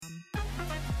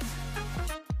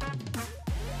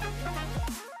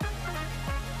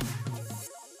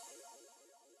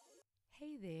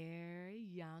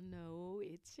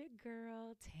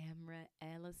girl, Tamra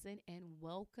Ellison, and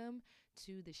welcome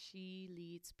to the She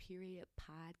Leads Period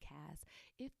podcast.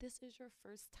 If this is your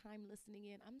first time listening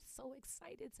in, I'm so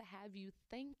excited to have you.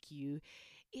 Thank you.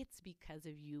 It's because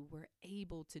of you we're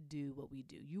able to do what we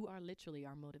do. You are literally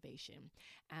our motivation.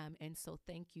 And so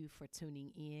thank you for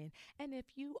tuning in. And if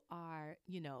you are,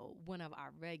 one of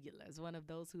our regulars, one of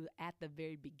those who at the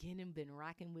very beginning been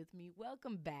rocking with me,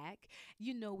 welcome back.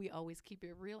 You know, we always keep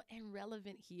it real and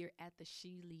relevant here at the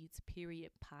She Leads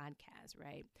Period podcast,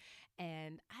 right?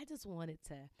 And I just wanted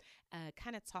to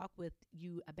kind of talk with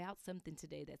you about something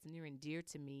today that's near and dear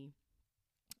to me.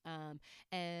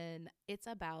 And it's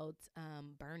about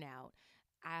burnout.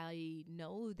 I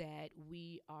know that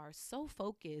we are so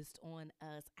focused on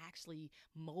us actually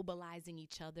mobilizing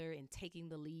each other and taking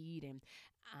the lead. And,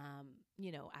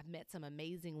 I've met some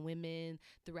amazing women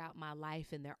throughout my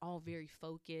life, and they're all very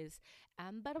focused.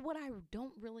 But what I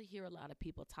don't really hear a lot of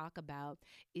people talk about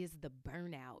is the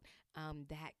burnout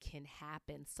that can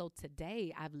happen. So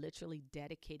today, I've literally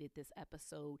dedicated this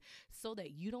episode so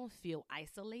that you don't feel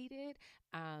isolated,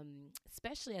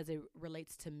 especially as it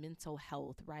relates to mental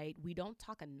health, right? We don't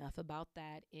talk enough about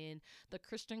that in the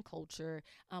Christian culture,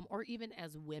 or even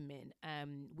as women.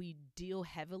 We deal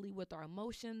heavily with our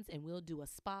emotions and we'll do a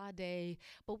spa day,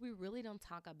 but we really don't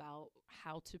talk about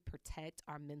how to protect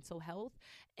our mental health.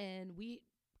 And we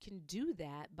can do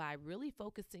that by really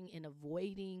focusing and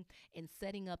avoiding and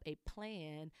setting up a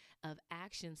plan of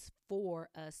actions for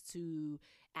us to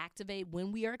activate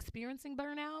when we are experiencing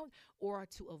burnout or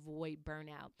to avoid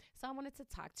burnout. So I wanted to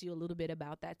talk to you a little bit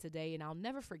about that today. And I'll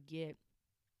never forget,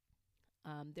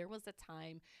 there was a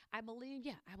time, I believe,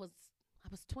 I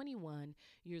was 21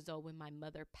 years old when my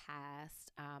mother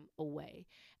passed away.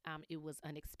 It was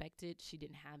unexpected. She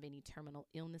didn't have any terminal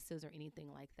illnesses or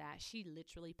anything like that. She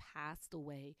literally passed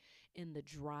away in the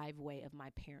driveway of my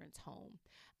parents' home.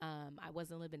 I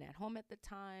wasn't living at home at the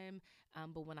time,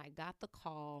 but when I got the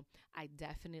call, I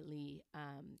definitely,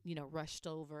 rushed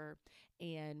over,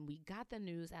 and we got the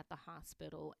news at the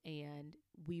hospital, and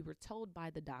we were told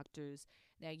by the doctors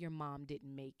that your mom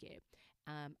didn't make it.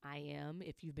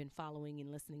 If you've been following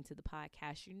and listening to the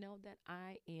podcast, you know that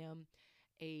I am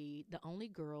the only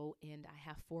girl, and I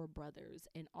have four brothers,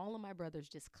 and all of my brothers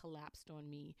just collapsed on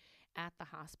me at the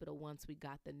hospital once we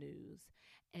got the news.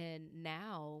 And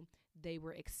now they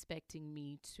were expecting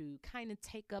me to kind of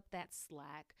take up that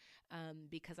slack,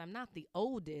 because I'm not the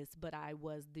oldest, but I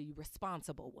was the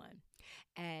responsible one.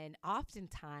 And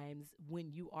oftentimes,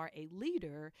 when you are a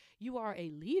leader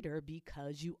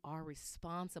because you are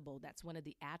responsible. That's one of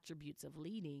the attributes of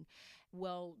leading.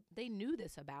 Well, they knew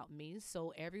this about me,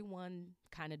 so everyone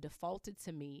kind of defaulted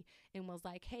to me and was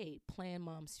like, hey, plan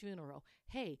mom's funeral.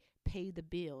 Hey, pay the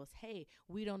bills. Hey,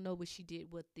 we don't know what she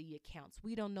did with the accounts.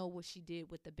 We don't know what she did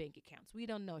with the bank accounts. We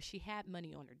don't know. She had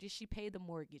money on her. Did she pay the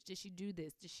mortgage? Did she do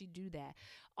this? Did she do that?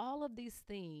 All of these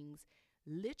things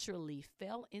literally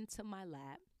fell into my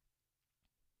lap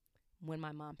when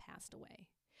my mom passed away.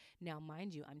 Now,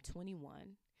 mind you, I'm 21.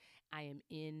 I am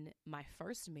in my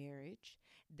first marriage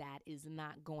that is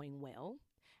not going well.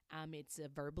 It's a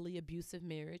verbally abusive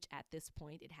marriage at this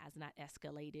point. It has not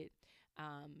escalated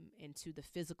into the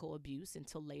physical abuse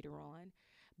until later on,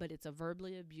 but it's a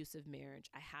verbally abusive marriage.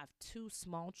 I have two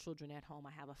small children at home.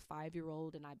 I have a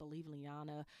 5-year-old, and I believe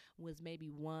Liana was maybe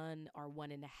 1 or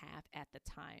 1.5 at the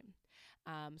time.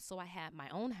 So I had my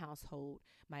own household,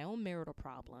 my own marital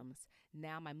problems.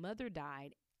 Now my mother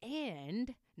died,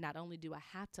 and not only do I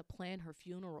have to plan her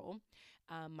funeral,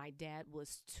 my dad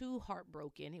was too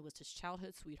heartbroken. It was his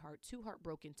childhood sweetheart, too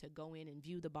heartbroken to go in and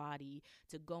view the body,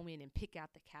 to go in and pick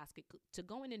out the casket, to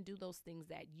go in and do those things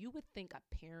that you would think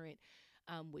a parent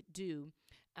would do.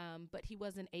 But he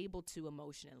wasn't able to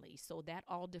emotionally. So that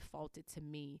all defaulted to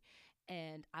me.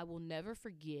 And I will never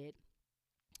forget,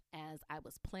 as I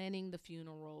was planning the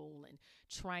funeral and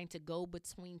trying to go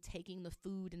between taking the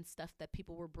food and stuff that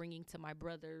people were bringing to my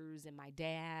brothers and my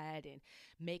dad, and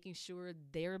making sure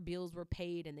their bills were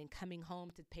paid, and then coming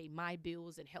home to pay my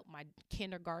bills and help my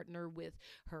kindergartner with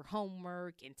her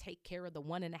homework and take care of the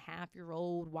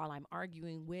 1.5-year-old while I'm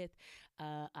arguing with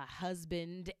a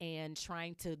husband and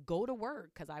trying to go to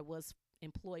work because I was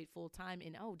employed full time.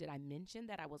 And oh, did I mention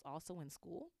that I was also in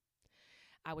school?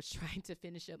 I was trying to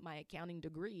finish up my accounting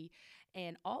degree,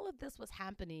 and all of this was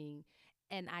happening.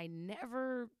 And I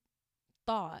never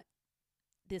thought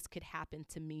this could happen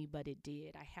to me, but it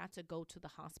did. I had to go to the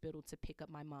hospital to pick up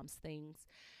my mom's things,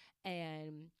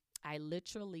 and I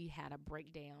literally had a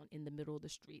breakdown in the middle of the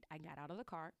street. I got out of the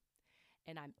car,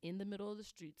 and I'm in the middle of the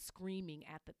street screaming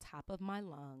at the top of my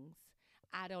lungs.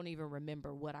 I don't even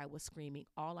remember what I was screaming.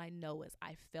 All I know is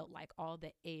I felt like all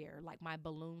the air, like my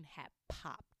balloon had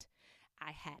popped.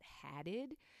 I had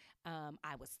it.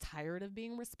 I was tired of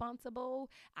being responsible.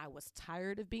 I was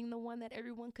tired of being the one that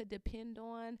everyone could depend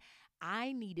on.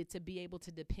 I needed to be able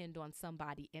to depend on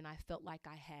somebody, and I felt like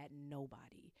I had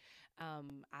nobody.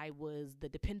 I was the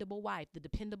dependable wife, the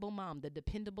dependable mom, the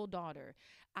dependable daughter.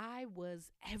 I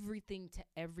was everything to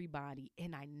everybody,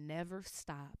 and I never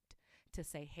stopped to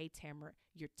say, hey, Tamara,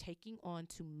 you're taking on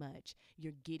too much.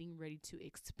 You're getting ready to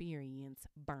experience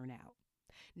burnout.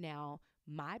 Now,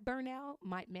 my burnout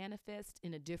might manifest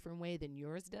in a different way than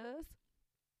yours does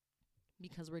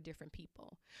because we're different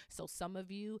people. So some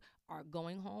of you are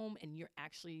going home and you're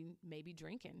actually maybe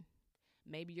drinking.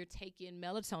 Maybe you're taking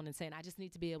melatonin saying, I just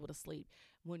need to be able to sleep.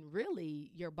 When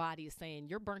really your body is saying,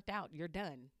 you're burnt out, you're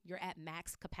done. You're at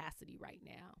max capacity right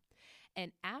now.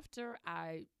 And after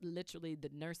the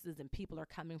nurses and people are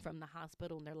coming from the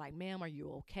hospital and they're like, ma'am, are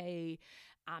you okay?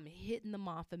 I'm hitting them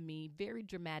off of me. Very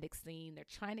dramatic scene. They're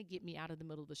trying to get me out of the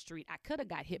middle of the street. I could have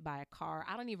got hit by a car.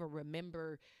 I don't even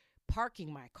remember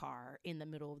parking my car in the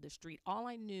middle of the street. All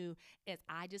I knew is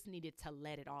I just needed to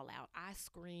let it all out. I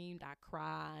screamed, I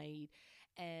cried.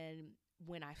 And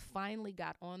when I finally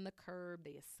got on the curb,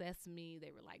 they assessed me.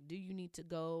 They were like, do you need to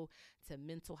go to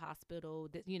mental hospital?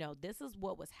 This is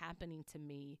what was happening to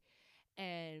me.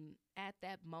 And at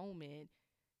that moment,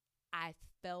 I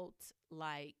felt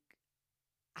like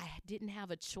I didn't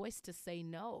have a choice to say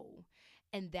no.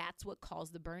 And that's what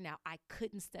caused the burnout. I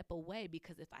couldn't step away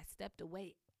because if I stepped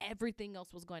away, everything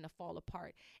else was going to fall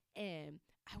apart. And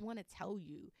I want to tell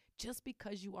you, just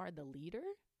because you are the leader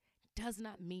does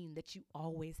not mean that you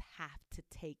always have to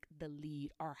take the lead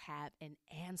or have an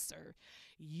answer.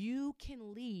 You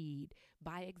can lead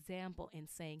by example and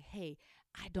saying, hey,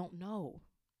 I don't know.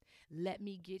 Let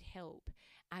me get help.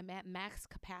 I'm at max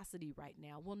capacity right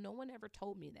now. Well, no one ever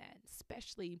told me that,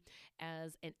 especially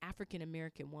as an African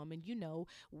American woman.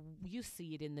 You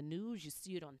see it in the news, you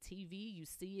see it on TV, you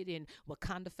see it in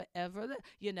Wakanda Forever,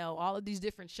 all of these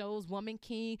different shows, Woman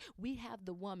King. We have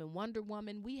the woman, Wonder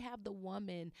Woman. We have the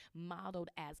woman modeled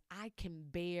as I can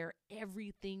bear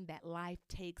everything that life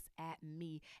takes at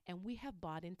me. And we have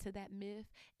bought into that myth,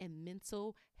 and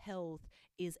mental health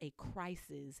is a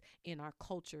crisis in our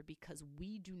culture because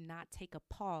we do not take a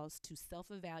pause to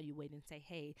self-evaluate and say,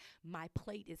 hey, my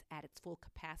plate is at its full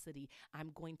capacity. I'm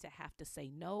going to have to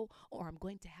say no, or I'm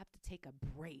going to have to take a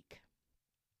break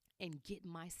and get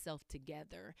myself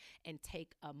together and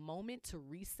take a moment to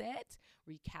reset,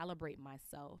 recalibrate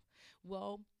myself.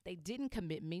 Well, they didn't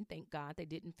commit me, thank God. They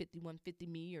didn't 5150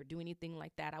 me or do anything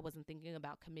like that. I wasn't thinking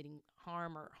about committing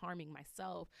harm or harming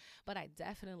myself, but I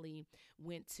definitely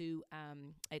went to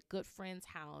a good friend's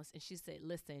house, and she said,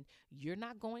 listen, you're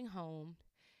not going home.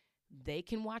 They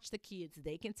can watch the kids.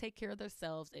 They can take care of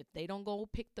themselves. If they don't go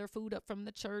pick their food up from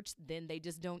the church, then they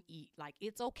just don't eat. Like,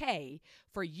 it's okay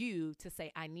for you to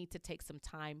say, I need to take some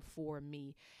time for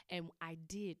me. And I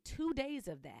did 2 days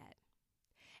of that.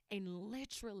 And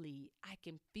literally, I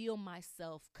can feel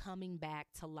myself coming back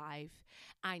to life.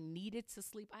 I needed to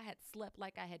sleep. I had slept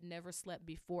like I had never slept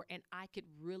before, and I could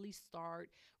really start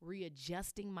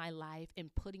readjusting my life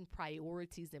and putting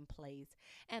priorities in place.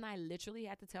 And I literally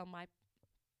had to tell my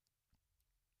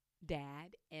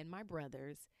dad and my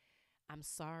brothers, I'm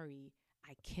sorry,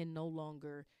 I can no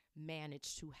longer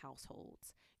manage two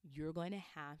households. You're going to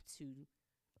have to,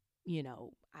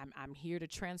 I'm here to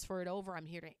transfer it over. I'm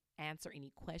here to answer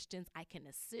any questions. I can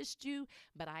assist you,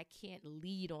 but I can't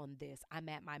lead on this. I'm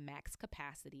at my max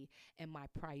capacity, and my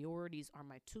priorities are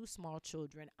my two small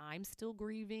children. I'm still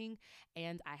grieving,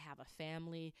 and I have a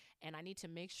family, and I need to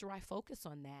make sure I focus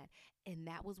on that. And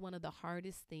that was one of the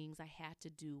hardest things I had to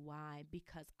do. Why?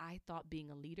 Because I thought being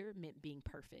a leader meant being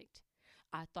perfect.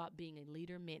 I thought being a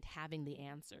leader meant having the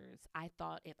answers. I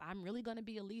thought if I'm really going to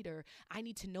be a leader, I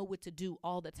need to know what to do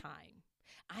all the time.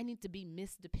 I need to be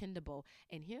Miss Dependable.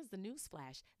 And here's the news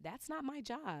flash. That's not my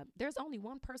job. There's only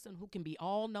one person who can be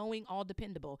all knowing, all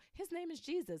dependable. His name is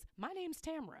Jesus. My name's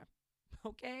Tamara.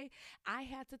 Okay. I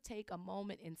had to take a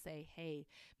moment and say, hey,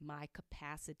 my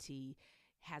capacity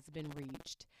has been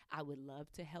reached. I would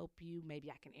love to help you. Maybe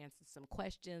I can answer some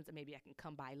questions, and maybe I can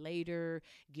come by later,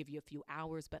 give you a few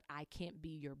hours, but I can't be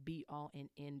your be all and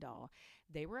end all.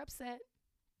 They were upset.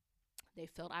 They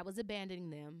felt I was abandoning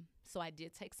them. So I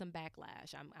did take some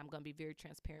backlash. I'm going to be very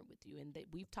transparent with you. And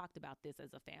we've talked about this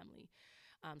as a family.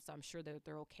 So I'm sure that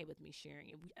they're okay with me sharing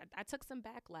it. I took some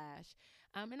backlash.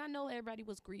 And I know everybody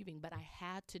was grieving, but I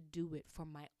had to do it for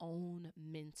my own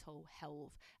mental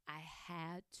health. I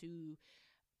had to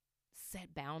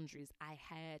set boundaries. I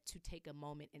had to take a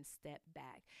moment and step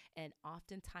back. And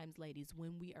oftentimes, ladies,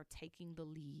 when we are taking the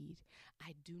lead,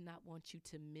 I do not want you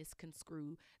to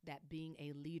misconstrue that being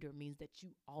a leader means that you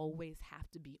always have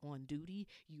to be on duty.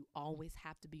 You always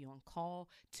have to be on call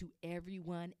to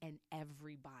everyone and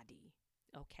everybody.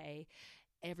 Okay?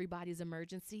 Everybody's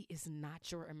emergency is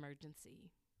not your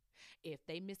emergency. If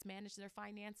they mismanage their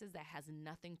finances, that has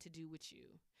nothing to do with you,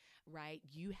 right?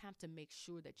 You have to make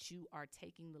sure that you are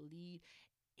taking the lead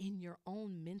in your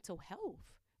own mental health,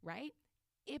 right?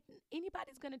 If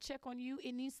anybody's going to check on you,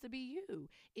 it needs to be you.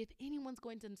 If anyone's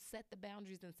going to set the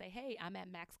boundaries and say, hey, I'm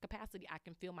at max capacity, I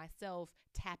can feel myself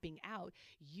tapping out,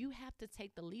 you have to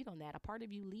take the lead on that. A part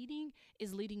of you leading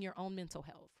is leading your own mental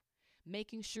health,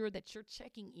 making sure that you're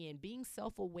checking in, being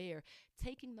self aware,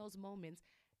 taking those moments.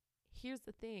 Here's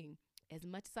the thing, as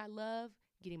much as I love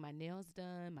getting my nails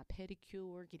done, my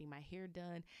pedicure, getting my hair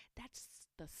done, that's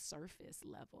the surface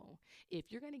level.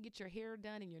 If you're going to get your hair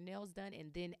done and your nails done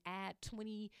and then add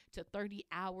 20 to 30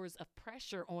 hours of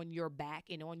pressure on your back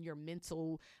and on your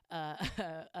mental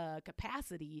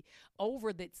capacity over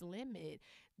its limit,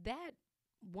 that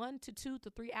 1 to 2 to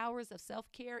 3 hours of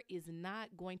self-care is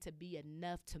not going to be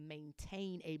enough to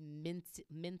maintain a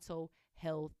mental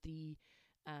healthy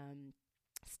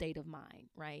state of mind,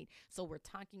 right? So we're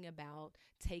talking about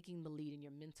taking the lead in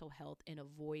your mental health and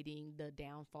avoiding the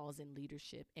downfalls in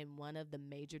leadership. And one of the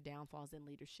major downfalls in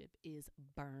leadership is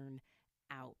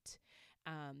burnout.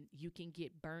 You can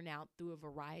get burnout through a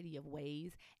variety of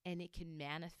ways, and it can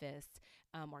manifest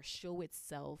or show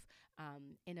itself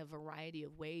in a variety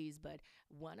of ways. But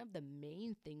one of the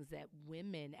main things that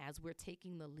women, as we're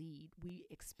taking the lead, we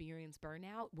experience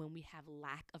burnout when we have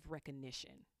lack of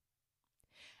recognition.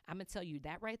 I'm going to tell you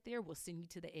that right there will send you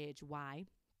to the edge. Why?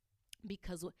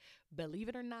 Because believe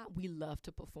it or not, we love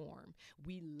to perform.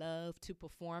 We love to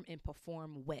perform and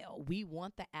perform well. We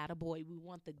want the attaboy. We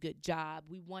want the good job.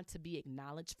 We want to be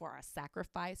acknowledged for our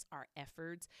sacrifice, our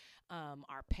efforts,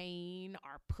 our pain,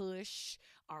 our push,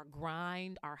 our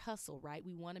grind, our hustle, right?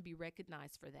 We want to be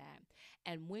recognized for that.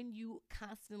 And when you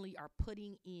constantly are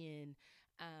putting in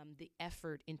the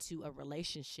effort into a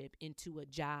relationship, into a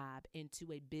job,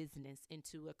 into a business,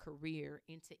 into a career,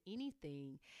 into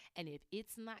anything, and if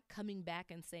it's not coming back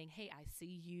and saying, hey, I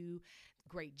see you,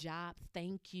 great job,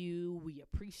 thank you, we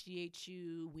appreciate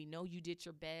you, we know you did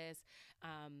your best,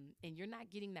 and you're not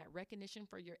getting that recognition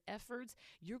for your efforts,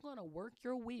 you're going to work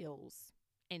your wheels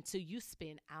until you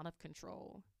spin out of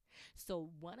control.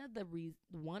 So one of the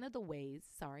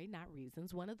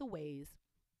ways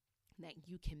that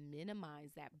you can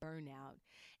minimize that burnout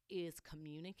is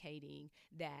communicating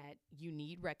that you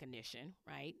need recognition,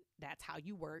 right? That's how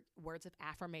you work. Words of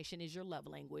affirmation is your love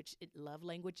language. Love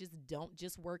languages don't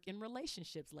just work in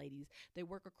relationships, ladies. They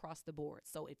work across the board.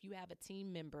 So if you have a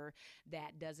team member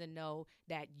that doesn't know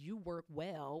that you work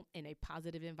well in a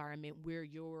positive environment where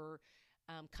your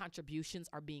contributions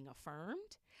are being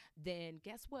affirmed, then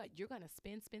guess what? You're going to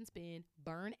spin,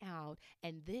 burn out.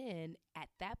 And then at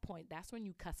that point, that's when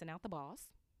you cussing out the boss.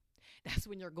 That's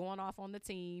when you're going off on the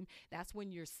team. That's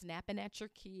when you're snapping at your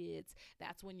kids.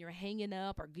 That's when you're hanging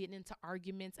up or getting into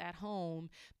arguments at home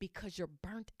because you're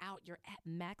burnt out. You're at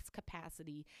max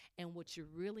capacity. And what you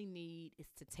really need is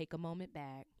to take a moment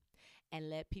back and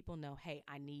let people know, hey,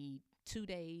 I need 2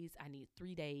 days. I need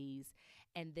 3 days.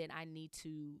 And then I need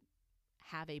to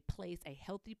have a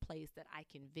healthy place that I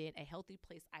can vent, a healthy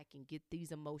place I can get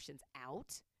these emotions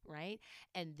out, right?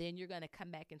 And then you're going to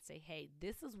come back and say, hey,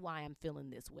 this is why I'm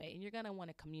feeling this way. And you're going to want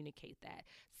to communicate that,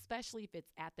 especially if it's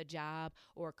at the job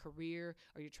or a career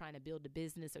or you're trying to build a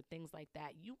business or things like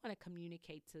that. You want to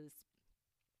communicate to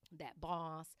that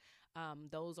boss,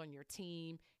 those on your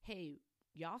team, hey,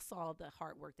 y'all saw the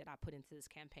hard work that I put into this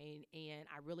campaign, and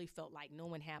I really felt like no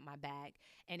one had my back,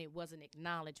 and it wasn't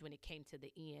acknowledged when it came to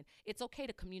the end. It's okay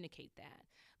to communicate that,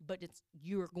 but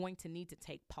you're going to need to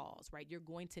take pause, right? You're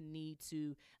going to need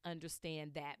to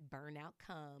understand that burnout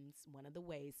comes one of the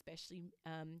ways, especially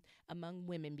among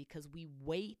women, because we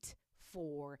wait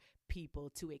for people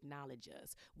to acknowledge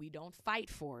us. We don't fight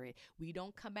for it. We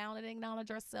don't come out and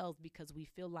acknowledge ourselves because we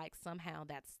feel like somehow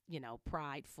that's,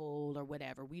 prideful or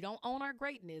whatever. We don't own our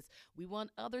greatness. We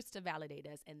want others to validate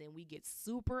us. And then we get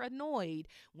super annoyed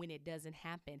when it doesn't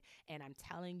happen. And I'm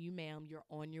telling you, ma'am, you're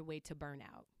on your way to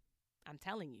burnout. I'm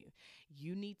telling you,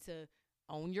 you need to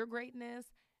own your greatness,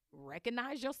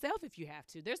 recognize yourself if you have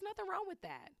to. There's nothing wrong with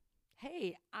that.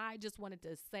 Hey, I just wanted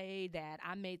to say that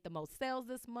I made the most sales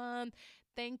this month.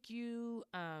 Thank you.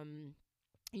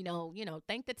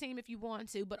 Thank the team if you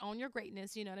want to, but own your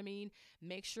greatness, you know what I mean?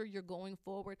 Make sure you're going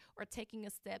forward or taking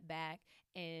a step back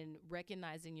and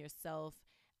recognizing yourself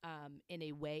in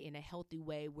a way, in a healthy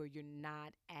way, where you're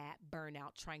not at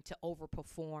burnout trying to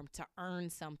overperform to earn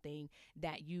something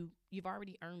that you've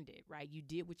already earned it, right? You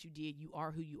did what you did. You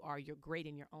are who you are. You're great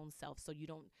in your own self. So you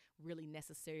don't really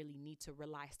necessarily need to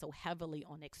rely so heavily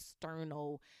on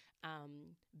external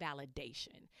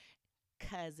validation.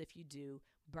 Because if you do,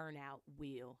 burnout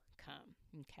will come.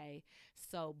 Okay.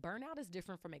 So burnout is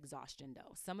different from exhaustion,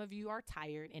 though. Some of you are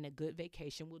tired, and a good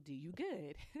vacation will do you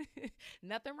good.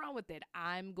 Nothing wrong with it.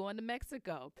 I'm going to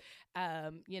Mexico.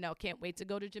 Can't wait to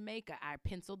go to Jamaica. I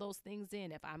pencil those things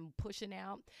in. If I'm pushing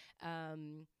out,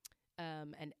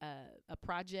 a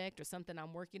project or something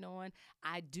I'm working on,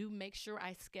 I do make sure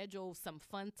I schedule some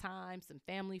fun time, some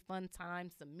family fun time,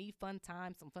 some me fun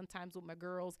time, some fun times with my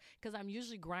girls, because I'm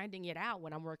usually grinding it out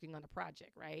when I'm working on a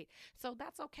project, right? So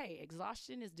that's okay.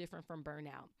 Exhaustion is different from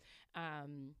burnout.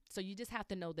 So you just have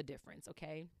to know the difference,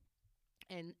 okay?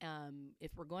 And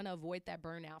if we're going to avoid that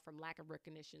burnout from lack of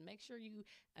recognition, make sure you,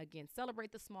 again,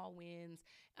 celebrate the small wins,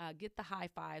 get the high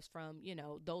fives from,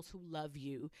 those who love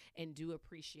you and do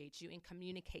appreciate you, and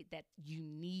communicate that you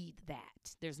need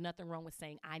that. There's nothing wrong with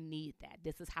saying, I need that.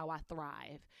 This is how I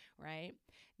thrive, right?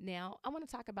 Now, I want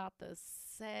to talk about the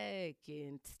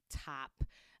second top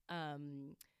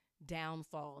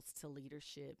downfalls to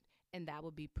leadership, and that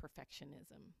would be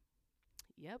perfectionism.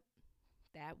 Yep,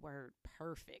 that word,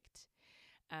 perfect.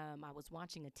 I was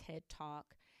watching a TED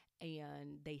Talk,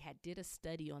 and they had did a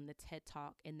study on the TED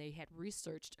Talk, and they had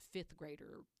researched fifth grade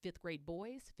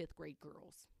boys, fifth grade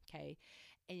girls. Okay.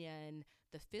 And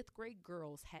the fifth grade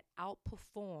girls had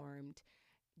outperformed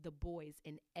the boys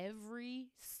in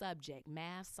every subject,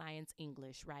 math, science,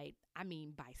 English, right? I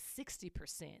mean, by 60%.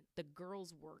 The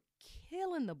girls were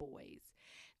killing the boys.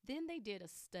 Then they did a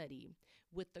study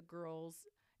with the girls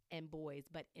and boys,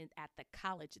 but at the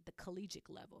college, at the collegiate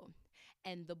level.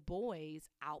 And the boys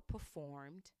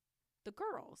outperformed the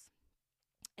girls.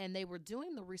 And they were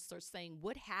doing the research saying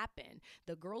what happened.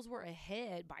 The girls were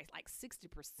ahead by like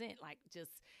 60%, like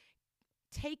just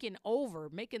taking over,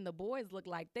 making the boys look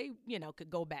like they, could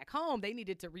go back home. They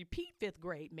needed to repeat fifth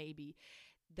grade, maybe.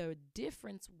 The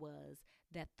difference was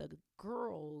that the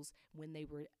girls, when they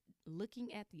were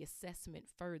looking at the assessment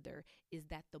further, is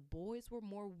that the boys were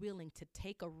more willing to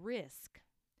take a risk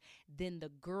than the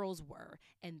girls were.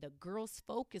 And the girls'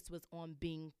 focus was on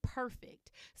being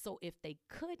perfect. So if they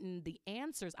couldn't, the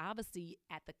answers obviously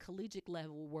at the collegiate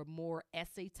level were more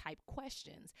essay type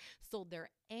questions. So their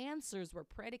answers were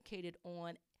predicated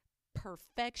on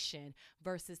perfection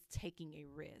versus taking a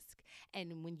risk.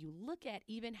 And when you look at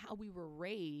even how we were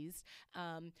raised,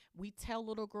 we tell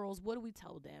little girls, what do we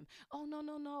tell them? Oh, no,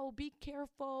 no, no, be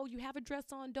careful. You have a dress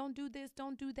on. Don't do this.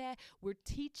 Don't do that. We're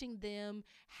teaching them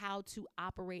how to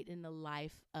operate in the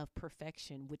life of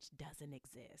perfection, which doesn't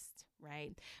exist,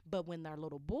 right? But when our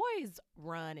little boys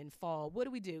run and fall,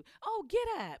 what do? Oh,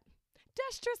 get up.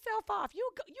 Dust yourself off. You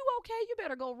okay? You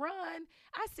better go run.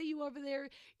 I see you over there.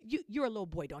 You're a little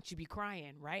boy. Don't you be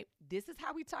crying, right? This is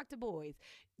how we talk to boys.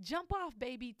 Jump off,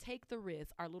 baby. Take the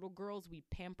risk. Our little girls, we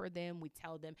pamper them. We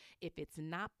tell them if it's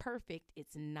not perfect,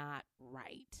 it's not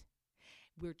right.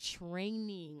 We're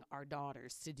training our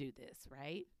daughters to do this,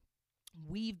 right?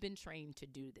 We've been trained to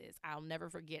do this. I'll never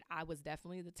forget, I was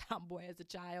definitely the tomboy as a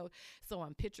child. So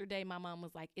on picture day, my mom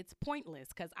was like, it's pointless,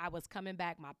 because I was coming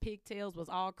back. My pigtails was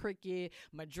all crooked.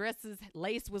 My dresses,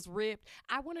 lace was ripped.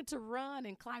 I wanted to run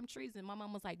and climb trees. And my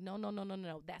mom was like, no, no, no, no,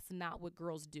 no. That's not what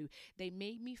girls do. They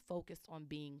made me focus on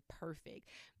being perfect.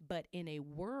 But in a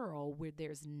world where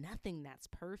there's nothing that's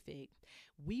perfect,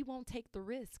 we won't take the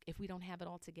risk if we don't have it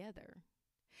all together.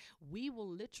 We will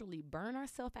literally burn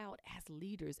ourselves out as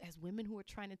leaders, as women who are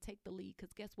trying to take the lead.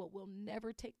 Because guess what? We'll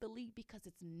never take the lead because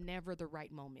it's never the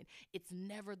right moment. It's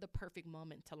never the perfect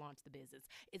moment to launch the business.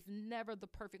 It's never the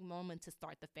perfect moment to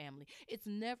start the family. It's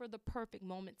never the perfect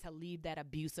moment to leave that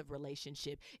abusive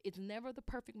relationship. It's never the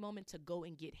perfect moment to go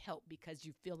and get help because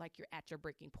you feel like you're at your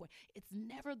breaking point. It's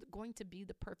never going to be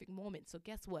the perfect moment. So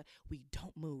guess what? We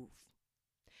don't move.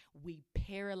 We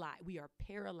are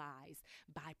paralyzed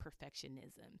by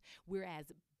perfectionism. Whereas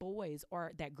boys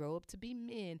or that grow up to be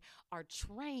men are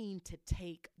trained to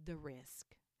take the risk.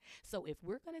 So if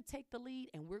we're going to take the lead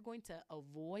and we're going to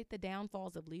avoid the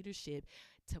downfalls of leadership,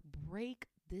 to break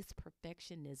this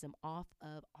perfectionism off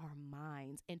of our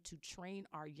minds and to train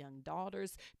our young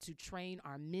daughters, to train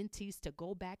our mentees to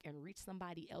go back and reach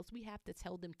somebody else, we have to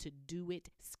tell them to do it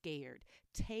scared.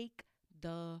 Take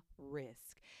the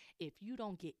risk. If you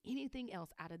don't get anything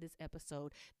else out of this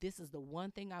episode, this is the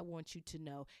one thing I want you to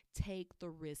know. Take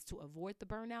the risk to avoid the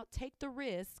burnout. Take the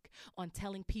risk on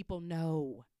telling people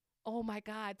no. Oh my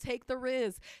God, take the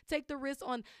risk. Take the risk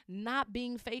on not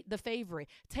being the favorite.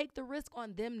 Take the risk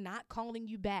on them not calling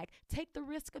you back. Take the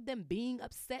risk of them being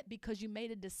upset because you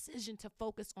made a decision to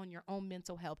focus on your own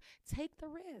mental health. Take the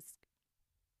risk.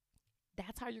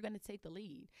 That's how you're going to take the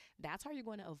lead. That's how you're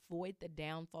going to avoid the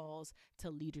downfalls to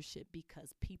leadership,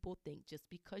 because people think just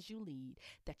because you lead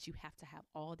that you have to have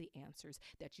all the answers,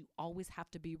 that you always have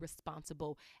to be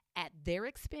responsible at their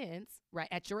expense, right?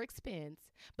 At your expense,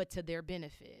 but to their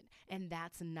benefit. And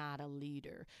that's not a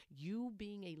leader. You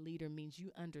being a leader means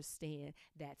you understand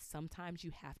that sometimes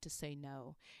you have to say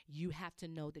no. You have to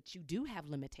know that you do have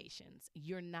limitations.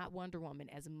 You're not Wonder Woman.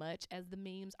 As much as the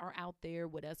memes are out there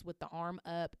with us with the arm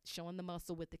up, showing the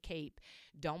muscle with the cape,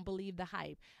 don't believe the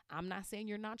hype. I'm not saying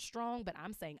you're not strong, but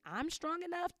I'm saying I'm strong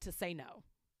enough to say no.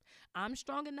 I'm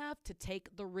strong enough to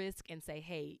take the risk and say,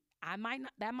 hey,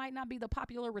 that might not be the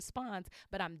popular response,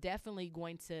 but I'm definitely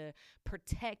going to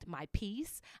protect my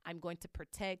peace. I'm going to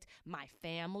protect my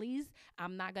families.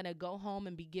 I'm not going to go home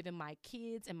and be giving my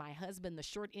kids and my husband the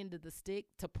short end of the stick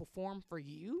to perform for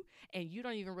you. And you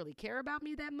don't even really care about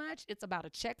me that much. It's about a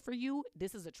check for you.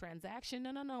 This is a transaction.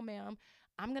 No, no, no, ma'am.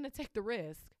 I'm going to take the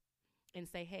risk and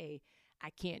say, hey, I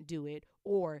can't do it.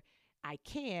 Or I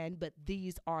can, but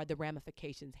these are the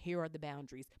ramifications. Here are the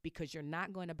boundaries, because you're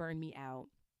not going to burn me out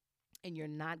and you're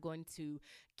not going to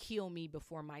kill me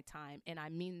before my time. And I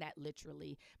mean that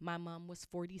literally. My mom was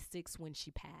 46 when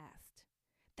she passed.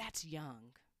 That's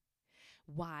young.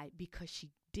 Why? Because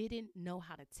she didn't know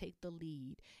how to take the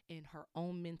lead in her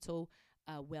own mental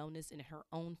wellness and her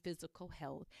own physical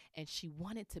health. And she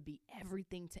wanted to be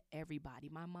everything to everybody.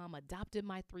 My mom adopted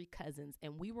my three cousins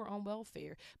and we were on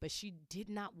welfare, but she did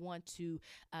not want to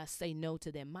say no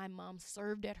to them. My mom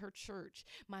served at her church.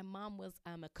 My mom was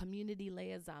a community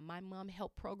liaison. My mom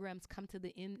helped programs come to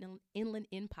the Inland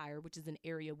Empire, which is an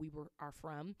area are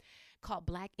from, called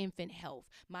Black Infant Health.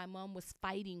 My mom was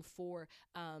fighting for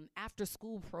after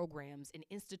school programs and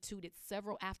instituted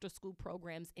several after school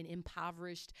programs in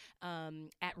impoverished,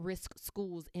 at risk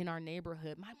schools in our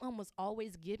neighborhood. My mom was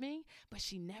always giving, but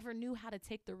she never knew how to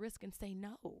take the risk and say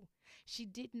no. She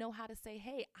didn't know how to say,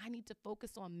 hey, I need to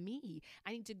focus on me.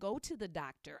 I need to go to the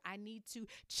doctor. I need to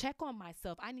check on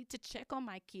myself. I need to check on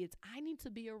my kids. I need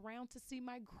to be around to see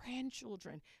my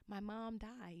grandchildren. My mom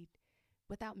died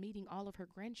without meeting all of her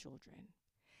grandchildren.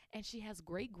 And she has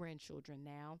great grandchildren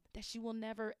now that she will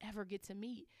never, ever get to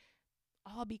meet,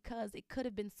 all because it could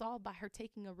have been solved by her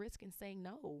taking a risk and saying,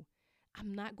 no,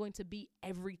 I'm not going to be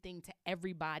everything to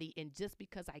everybody. And just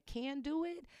because I can do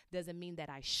it doesn't mean that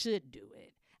I should do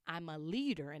it. I'm a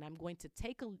leader and I'm going to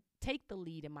take the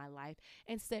lead in my life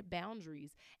and set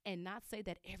boundaries and not say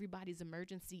that everybody's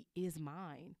emergency is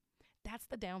mine. That's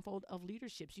the downfall of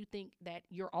leaderships. You think that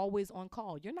you're always on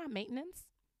call. You're not maintenance.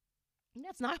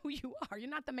 That's not who you are. You're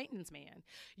not the maintenance man.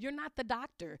 You're not the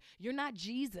doctor. You're not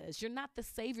Jesus. You're not the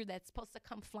savior that's supposed to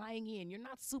come flying in. You're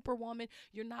not Superwoman.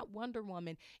 You're not Wonder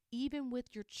Woman. Even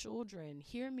with your children,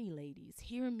 hear me, ladies,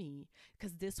 hear me,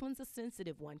 because this one's a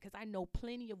sensitive one, because I know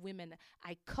plenty of women.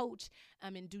 I coach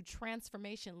and do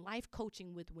transformation life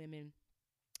coaching with women.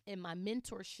 In my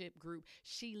mentorship group,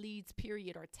 She Leads,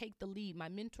 period, or Take the Lead, my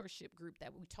mentorship group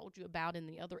that we told you about in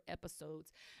the other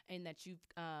episodes and that you've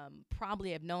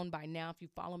probably have known by now if you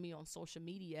follow me on social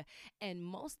media. And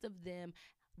most of them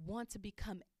want to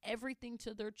become everything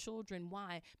to their children.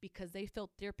 Why? Because they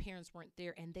felt their parents weren't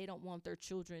there and they don't want their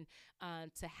children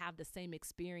to have the same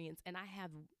experience. And I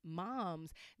have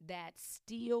moms that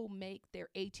still make their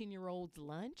 18-year-olds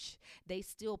lunch. They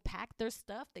still pack their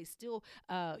stuff. They still,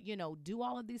 do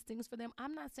all of these things for them.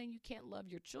 I'm not saying you can't love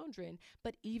your children,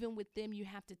 but even with them, you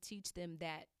have to teach them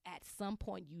that at some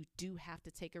point you do have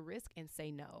to take a risk and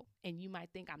say no. And you might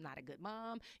think I'm not a good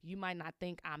mom. You might not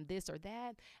think I'm this or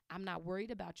that. I'm not worried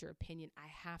about your opinion. I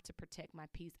have to protect my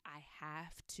peace. I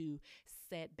have to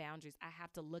set boundaries. I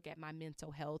have to look at my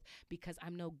mental health, because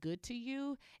I'm no good to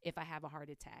you if I have a heart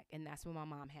attack. And that's what my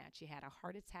mom had. She had a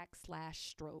heart attack /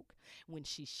 stroke when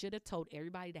she should have told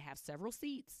everybody to have several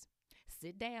seats.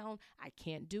 Sit down. I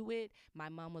can't do it. My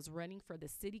mom was running for the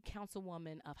city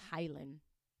councilwoman of Highland.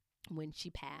 When she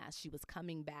passed, she was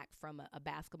coming back from a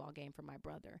basketball game for my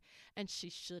brother, and she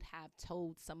should have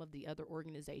told some of the other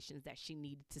organizations that she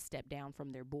needed to step down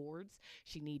from their boards.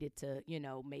 She needed to,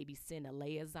 maybe send a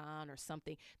liaison or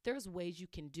something. There's ways you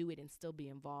can do it and still be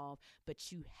involved,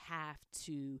 but you have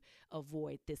to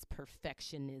avoid this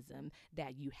perfectionism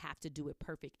that you have to do it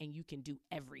perfect and you can do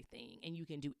everything and you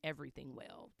can do everything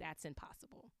well. That's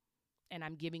impossible. And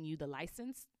I'm giving you the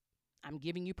license. I'm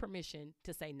giving you permission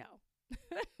to say no.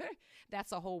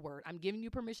 That's a whole word. I'm giving you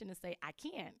permission to say, I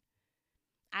can't.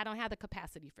 I don't have the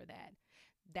capacity for that.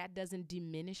 That doesn't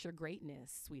diminish your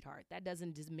greatness, sweetheart. That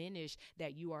doesn't diminish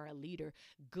that you are a leader.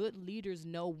 Good leaders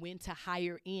know when to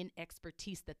hire in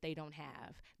expertise that they don't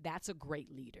have. That's a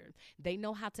great leader. They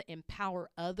know how to empower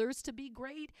others to be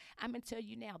great. I'm going to tell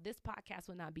you now, this podcast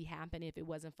would not be happening if it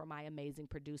wasn't for my amazing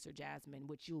producer, Jasmine,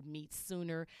 which you'll meet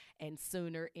sooner and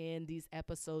sooner in these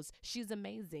episodes. She's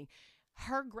amazing.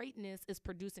 Her greatness is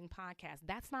producing podcasts.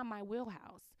 That's not my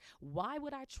wheelhouse. Why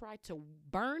would I try to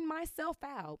burn myself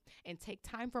out and take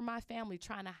time for my family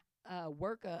trying to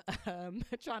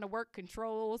trying to work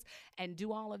controls and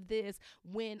do all of this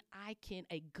when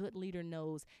a good leader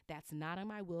knows that's not in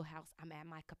my wheelhouse. I'm at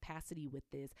my capacity with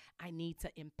this. I need to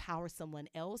empower someone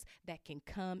else that can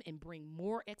come and bring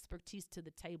more expertise to the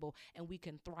table, and we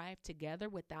can thrive together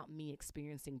without me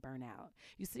experiencing burnout.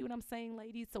 You see what I'm saying,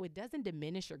 ladies? So it doesn't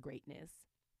diminish your greatness.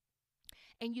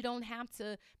 And you don't have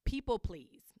to people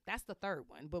please. That's the third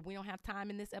one, but we don't have time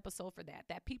in this episode for that.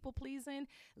 That people pleasing,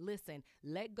 listen,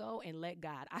 let go and let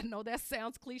God. I know that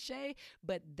sounds cliche,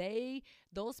 but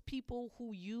those people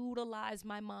who utilize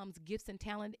my mom's gifts and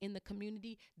talent in the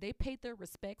community, they paid their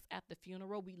respects at the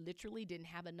funeral. We literally didn't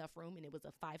have enough room, and it was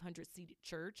a 500-seated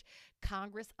church.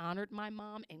 Congress honored my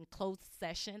mom in closed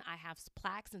session. I have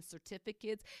plaques and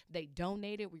certificates. They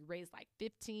donated. We raised like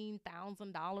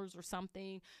 $15,000 or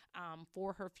something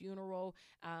for her funeral,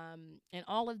 and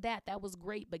all of that was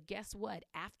great. But guess what?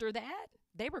 After that,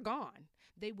 they were gone.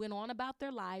 They went on about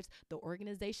their lives. The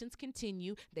organizations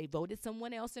continue. They voted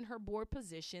someone else in her board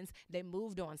positions. They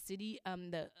moved on.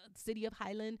 The city of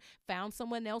Highland found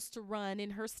someone else to run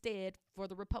in her stead for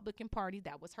the Republican Party.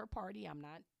 That was her party. I'm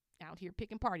not out here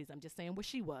picking parties. I'm just saying what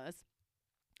she was.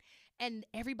 And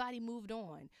everybody moved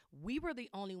on. We were the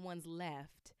only ones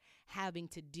left having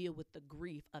to deal with the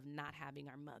grief of not having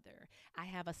our mother. I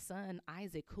have a son,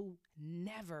 Isaac, who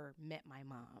never met my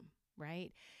mom,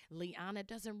 right? Liana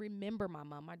doesn't remember my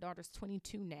mom. My daughter's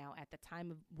 22 now. At the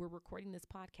time we're recording this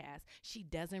podcast, she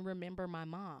doesn't remember my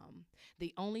mom.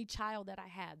 The only child that I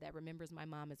have that remembers my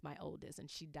mom is my oldest, and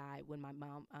she died when my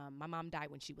mom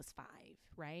died when she was 5,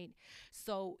 right?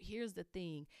 So here's the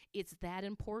thing. It's that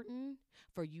important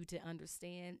for you to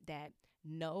understand that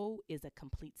no is a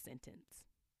complete sentence.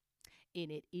 And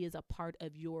it is a part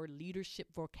of your leadership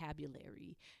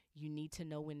vocabulary. You need to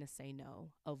know when to say no.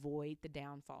 Avoid the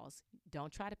downfalls.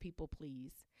 Don't try to people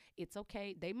please. It's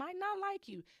okay. They might not like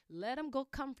you. Let them go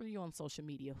come for you on social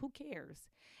media. Who cares?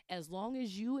 As long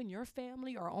as you and your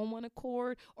family are on one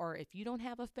accord, or if you don't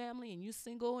have a family and you're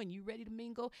single and you're ready to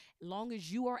mingle, as long as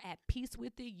you are at peace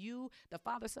with it, you, the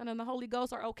Father, Son, and the Holy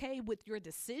Ghost are okay with your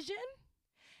decision,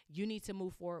 you need to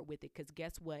move forward with it, because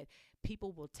guess what?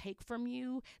 People will take from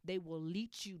you. They will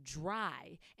leech you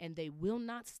dry, and they will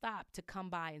not stop to come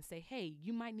by and say, hey,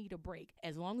 you might need a break.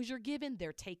 As long as you're giving,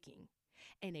 they're taking.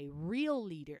 And a real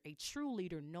leader, a true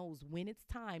leader, knows when it's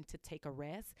time to take a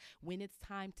rest, when it's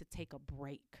time to take a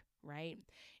break, right?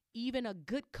 Even a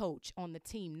good coach on the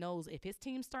team knows if his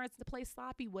team starts to play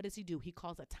sloppy, what does he do? He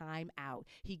calls a timeout.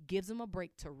 He gives them a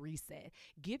break to reset.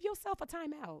 Give yourself a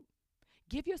timeout.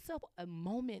 Give yourself a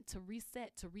moment to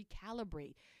reset, to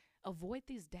recalibrate. Avoid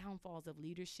these downfalls of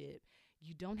leadership.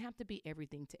 You don't have to be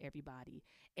everything to everybody.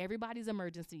 Everybody's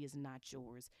emergency is not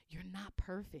yours. You're not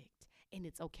perfect, and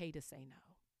it's okay to say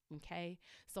no, okay?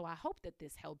 So I hope that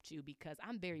this helped you, because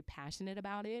I'm very passionate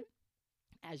about it,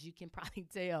 as you can probably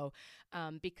tell,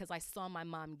 because I saw my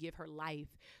mom give her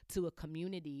life to a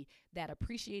community that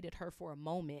appreciated her for a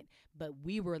moment, but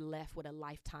we were left with a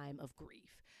lifetime of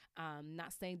grief.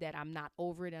 Not saying that I'm not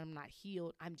over it and I'm not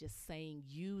healed. I'm just saying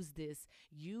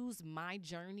use my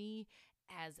journey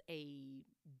as a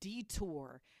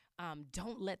detour.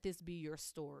 Don't let this be your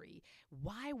story.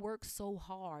 Why work so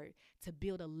hard to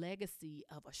build a legacy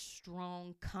of a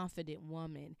strong, confident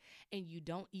woman, and you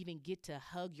don't even get to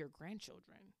hug your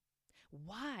grandchildren?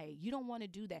 Why? You don't want to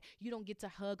do that. You don't get to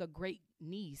hug a great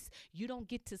niece. You don't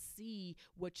get to see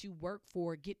what you work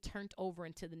for get turned over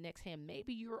into the next hand.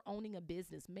 Maybe you're owning a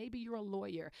business. Maybe you're a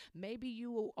lawyer. Maybe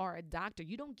you are a doctor.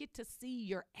 You don't get to see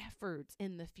your efforts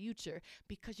in the future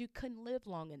because you couldn't live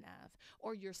long enough,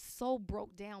 or you're so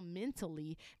broke down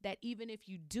mentally that even if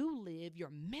you do live, your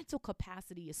mental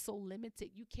capacity is so limited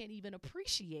you can't even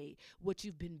appreciate what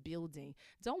you've been building.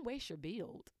 Don't waste your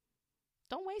build.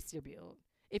 Don't waste your build.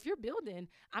 If you're building,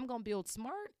 I'm going to build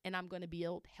smart, and I'm going to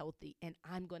build healthy, and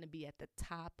I'm going to be at the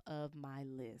top of my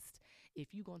list.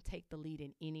 If you're going to take the lead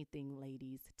in anything,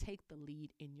 ladies, take the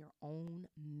lead in your own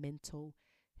mental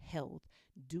health.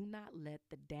 Do not let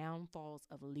the downfalls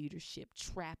of leadership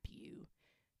trap you.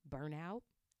 Burnout,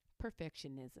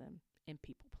 perfectionism, and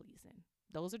people pleasing.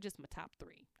 Those are just my top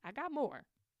 3. I got more.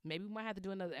 Maybe we might have to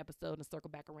do another episode and circle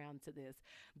back around to this.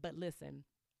 But listen,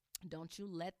 Don't you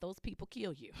let those people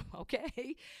kill you,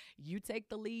 okay? You take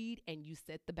the lead and you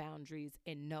set the boundaries,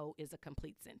 and no is a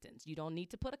complete sentence. You don't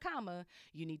need to put a comma.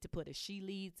 You need to put a she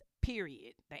leads,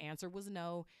 period. The answer was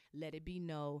no. Let it be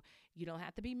no. You don't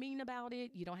have to be mean about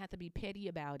it. You don't have to be petty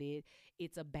about it.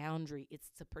 It's a boundary,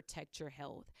 it's to protect your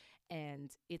health.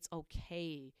 And it's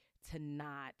okay to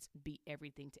not be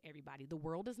everything to everybody. The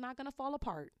world is not going to fall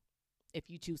apart if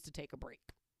you choose to take a break.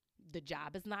 The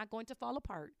job is not going to fall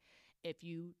apart if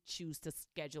you choose to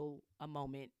schedule a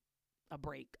moment, a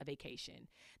break, a vacation.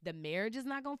 The marriage is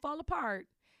not going to fall apart.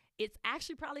 It's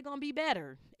actually probably going to be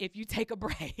better if you take a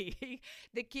break.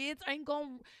 The kids ain't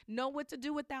going to know what to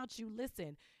do without you.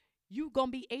 Listen, you going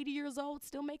to be 80 years old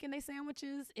still making their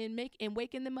sandwiches and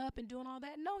waking them up and doing all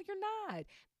that? No, you're not.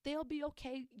 They'll be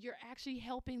okay. You're actually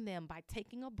helping them by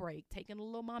taking a break, taking a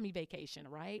little mommy vacation,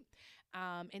 right?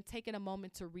 And taking a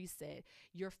moment to reset.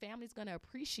 Your family's going to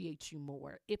appreciate you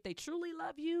more. If they truly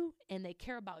love you and they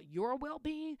care about your well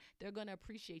being, they're going to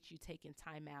appreciate you taking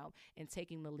time out and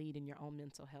taking the lead in your own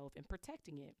mental health and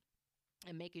protecting it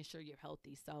and making sure you're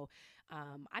healthy. So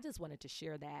I just wanted to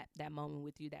share that moment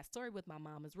with you. That story with my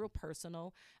mom is real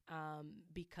personal,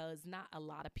 because not a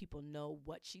lot of people know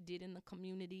what she did in the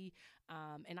community.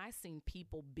 And I seen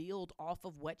people build off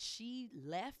of what she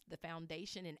left, the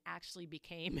foundation, and actually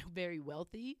became very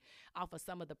wealthy off of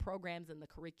some of the programs and the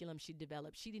curriculum she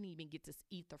developed. She didn't even get to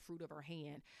eat the fruit of her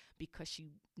hand because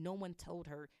no one told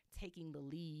her taking the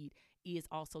lead is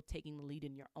also taking the lead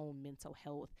in your own mental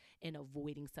health and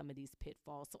avoiding some of these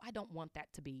pitfalls. So I don't want that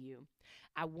to be you.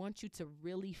 I want you to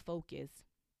really focus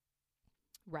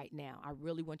right now. I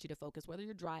really want you to focus, whether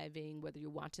you're driving, whether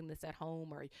you're watching this at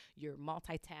home, or you're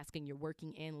multitasking, you're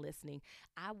working and listening.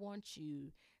 I want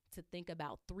you to think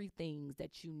about 3 things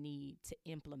that you need to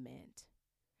implement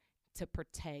to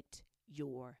protect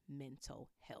your mental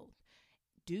health.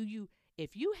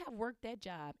 If you have worked that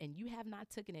job and you have not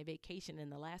taken a vacation in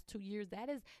the last 2 years,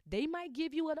 they might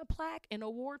give you a plaque, an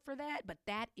award for that, but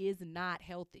that is not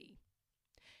healthy.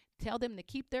 Tell them to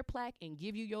keep their plaque and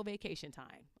give you your vacation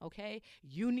time, okay?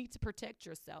 You need to protect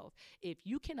yourself. If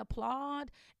you can applaud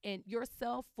and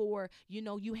yourself for,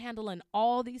 you handling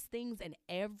all these things and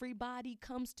everybody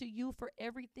comes to you for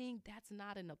everything, that's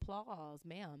not an applause,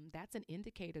 ma'am. That's an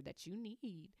indicator that you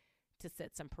need to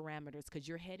set some parameters because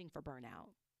you're heading for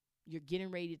burnout. You're getting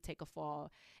ready to take a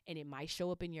fall, and it might show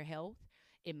up in your health.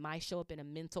 It might show up in a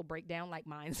mental breakdown like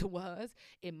mine was.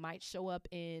 It might show up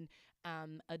in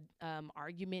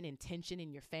argument and tension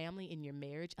in your family, in your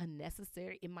marriage,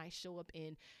 unnecessary. It might show up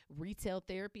in retail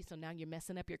therapy. So now you're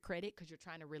messing up your credit because you're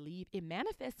trying to relieve. It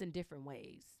manifests in different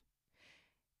ways.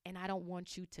 And I don't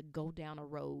want you to go down a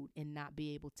road and not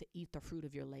be able to eat the fruit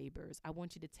of your labors. I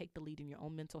want you to take the lead in your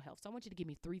own mental health. So I want you to give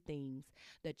me 3 things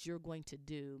that you're going to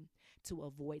do to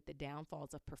avoid the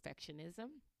downfalls of perfectionism,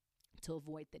 to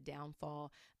avoid the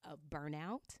downfall of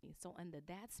burnout. So under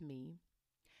that's me,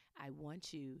 I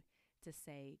want you to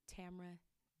say, Tamara,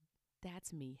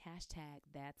 that's me.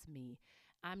 #that's me.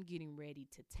 I'm getting ready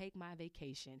to take my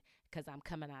vacation because I'm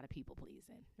coming out of people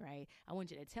pleasing, right? I want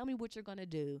you to tell me what you're going to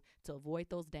do to avoid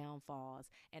those downfalls.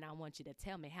 And I want you to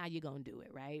tell me how you're going to do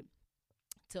it, right?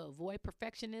 To avoid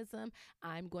perfectionism,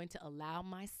 I'm going to allow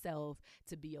myself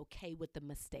to be okay with the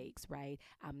mistakes, right?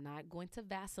 I'm not going to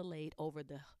vacillate over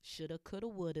the shoulda, coulda,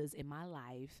 wouldas in my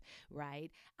life,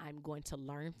 right? I'm going to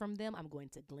learn from them. I'm going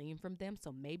to glean from them.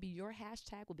 So maybe your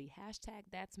hashtag will be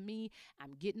 #that's me.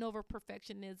 I'm getting over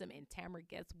perfectionism. And Tamara,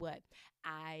 guess what?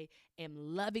 I am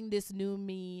loving this new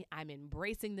me. I'm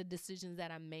embracing the decisions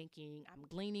that I'm making. I'm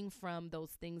gleaning from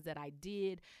those things that I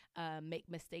did make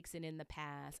mistakes in the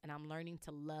past, and I'm learning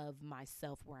to love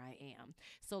myself where I am.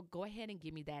 So go ahead and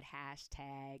give me that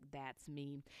 #that's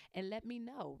me and let me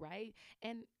know, right?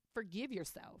 And forgive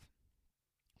yourself.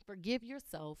 Forgive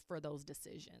yourself for those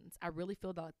decisions. I really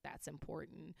feel that that's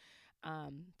important.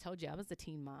 Told you I was a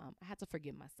teen mom. I had to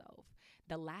forgive myself.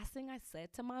 The last thing I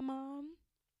said to my mom,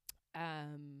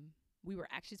 we were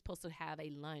actually supposed to have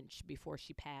a lunch before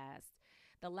she passed.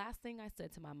 The last thing I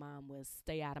said to my mom was,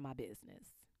 stay out of my business.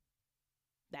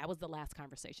 That was the last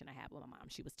conversation I had with my mom.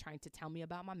 She was trying to tell me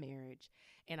about my marriage,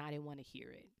 and I didn't want to hear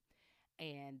it.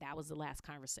 And that was the last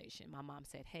conversation. My mom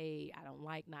said, hey, I don't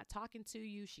like not talking to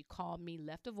you. She called me,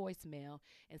 left a voicemail,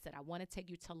 and said, I want to take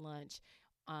you to lunch.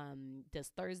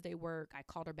 Does Thursday work? I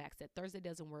called her back, said, Thursday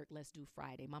doesn't work. Let's do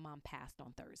Friday. My mom passed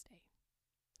on Thursday.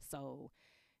 So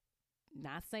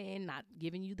Not saying, not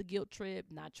giving you the guilt trip,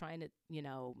 not trying to,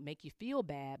 make you feel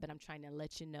bad, but I'm trying to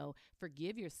let you know,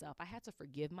 forgive yourself. I had to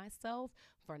forgive myself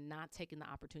for not taking the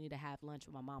opportunity to have lunch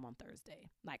with my mom on Thursday.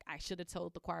 Like, I should have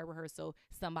told the choir rehearsal,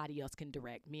 somebody else can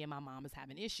direct. Me and my mom is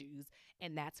having issues,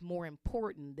 and that's more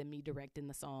important than me directing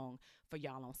the song for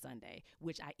y'all on Sunday,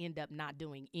 which I end up not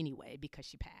doing anyway because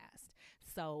she passed.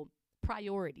 So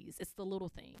priorities. It's the little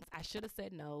things. I should have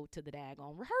said no to the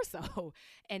daggone rehearsal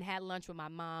and had lunch with my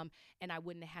mom, and I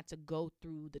wouldn't have had to go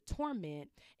through the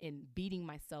torment and beating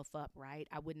myself up, right?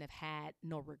 I wouldn't have had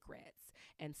no regrets.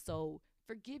 And so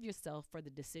forgive yourself for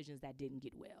the decisions that didn't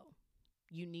get well.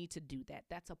 You need to do that.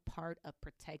 That's a part of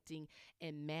protecting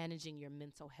and managing your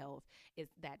mental health, is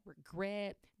that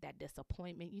regret, that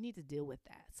disappointment. You need to deal with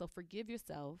that. So forgive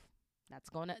yourself. That's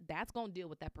gonna deal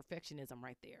with that perfectionism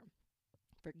right there.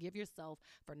 Forgive yourself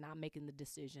for not making the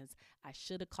decisions. I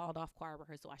should have called off choir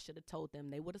rehearsal. I should have told them.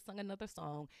 They would have sung another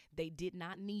song. They did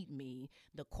not need me.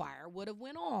 The choir would have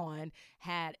went on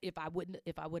if I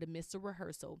would have missed a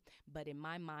rehearsal. But in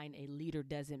my mind, a leader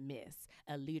doesn't miss.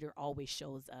 A leader always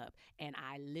shows up. And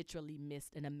I literally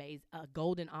missed a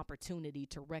golden opportunity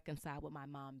to reconcile with my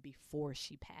mom before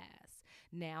she passed.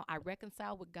 Now I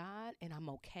reconcile with God, and I'm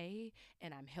okay,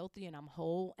 and I'm healthy, and I'm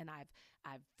whole, and I've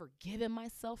forgiven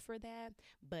myself for that.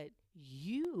 But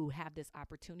you have this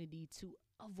opportunity to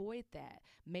avoid that.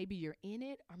 Maybe you're in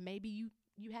it, or maybe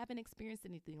you haven't experienced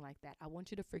anything like that. I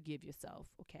want you to forgive yourself,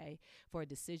 okay, for a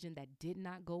decision that did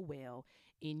not go well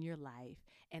in your life.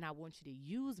 And I want you to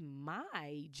use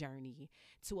my journey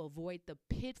to avoid the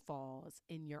pitfalls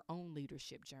in your own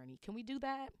leadership journey. Can we do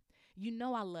that? You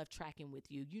know I love tracking with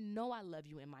you. You know I love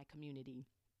you in my community.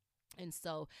 And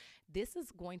so this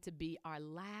is going to be our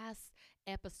last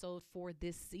episode for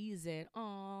this season.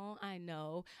 Oh, I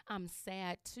know. I'm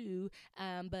sad too.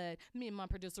 But me and my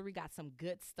producer, we got some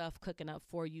good stuff cooking up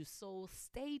for you. So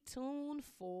stay tuned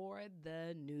for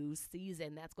the new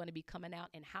season that's going to be coming out.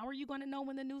 And how are you going to know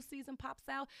when the new season pops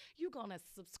out? You're going to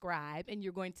subscribe, and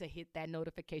you're going to hit that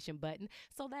notification button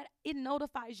so that it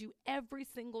notifies you every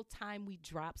single time we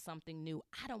drop something new.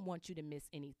 I don't want you to miss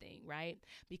anything, right?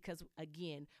 Because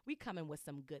again, we coming with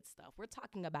some good stuff. We're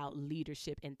talking about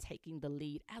leadership and taking the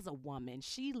lead as a woman.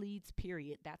 She leads,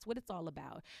 period. That's what it's all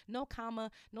about. No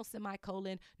comma, no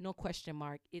semicolon, no question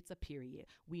mark. It's a period.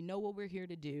 We know what we're here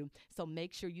to do. So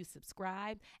make sure you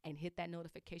subscribe and hit that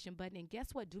notification button. And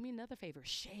guess what? Do me another favor.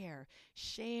 Share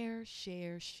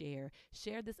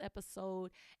this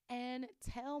episode and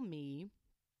tell me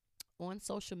on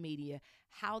social media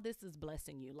how this is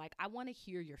blessing you. Like, I want to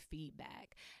hear your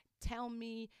feedback. Tell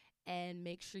me, and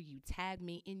make sure you tag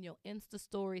me in your Insta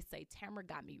story. Say, Tamara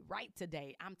got me right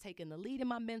today. I'm taking the lead in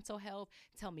my mental health.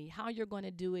 Tell me how you're going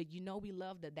to do it. You know we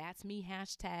love the That's Me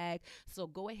hashtag. So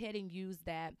go ahead and use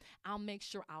that. I'll make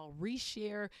sure I'll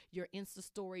reshare your Insta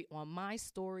story on my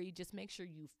story. Just make sure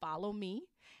you follow me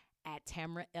at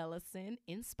Tamara Ellison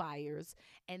Inspires,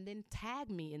 and then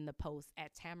tag me in the post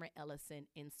at Tamara Ellison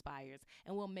Inspires.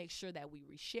 And we'll make sure that we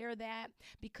reshare that,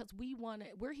 because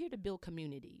we're here to build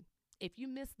community. If you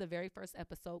missed the very first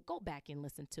episode, go back and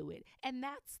listen to it. And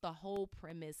that's the whole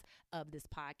premise of this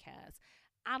podcast.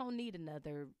 I don't need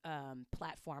another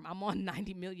platform. I'm on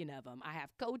 90 million of them. I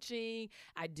have coaching.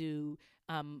 I do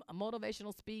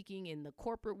motivational speaking in the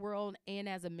corporate world and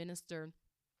as a minister.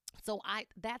 So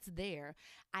that's there.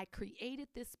 I created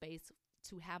this space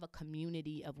to have a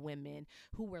community of women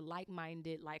who were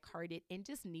like-minded, like-hearted, and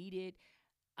just needed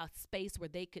a space where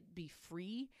they could be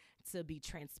free to be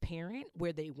transparent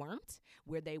where they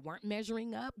weren't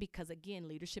measuring up, because again,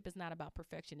 leadership is not about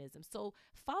perfectionism. So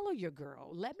follow your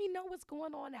girl. Let me know what's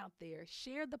going on out there.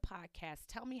 Share the podcast.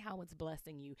 Tell me how it's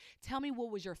blessing you. Tell me what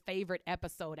was your favorite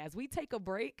episode as we take a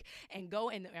break and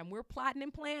go and we're plotting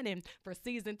and planning for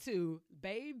season 2.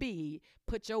 Baby,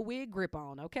 put your wig grip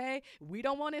on, okay? We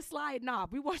don't want it sliding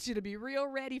off. We want you to be real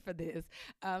ready for this.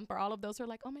 For all of those who are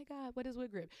like, oh my God, what is wig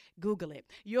grip? Google it.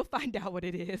 You'll find out what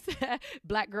it is.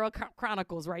 Black Girl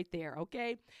Chronicles right there,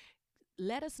 okay?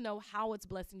 Let us know how it's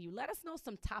blessing you. Let us know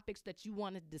some topics that you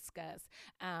want to discuss.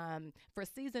 For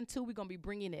season 2, we're going to be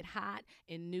bringing it hot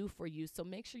and new for you. So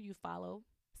make sure you follow,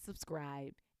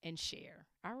 subscribe, and share.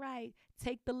 All right.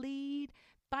 Take the lead.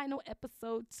 Final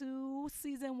episode 2.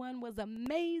 Season 1 was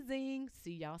amazing.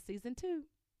 See y'all season 2.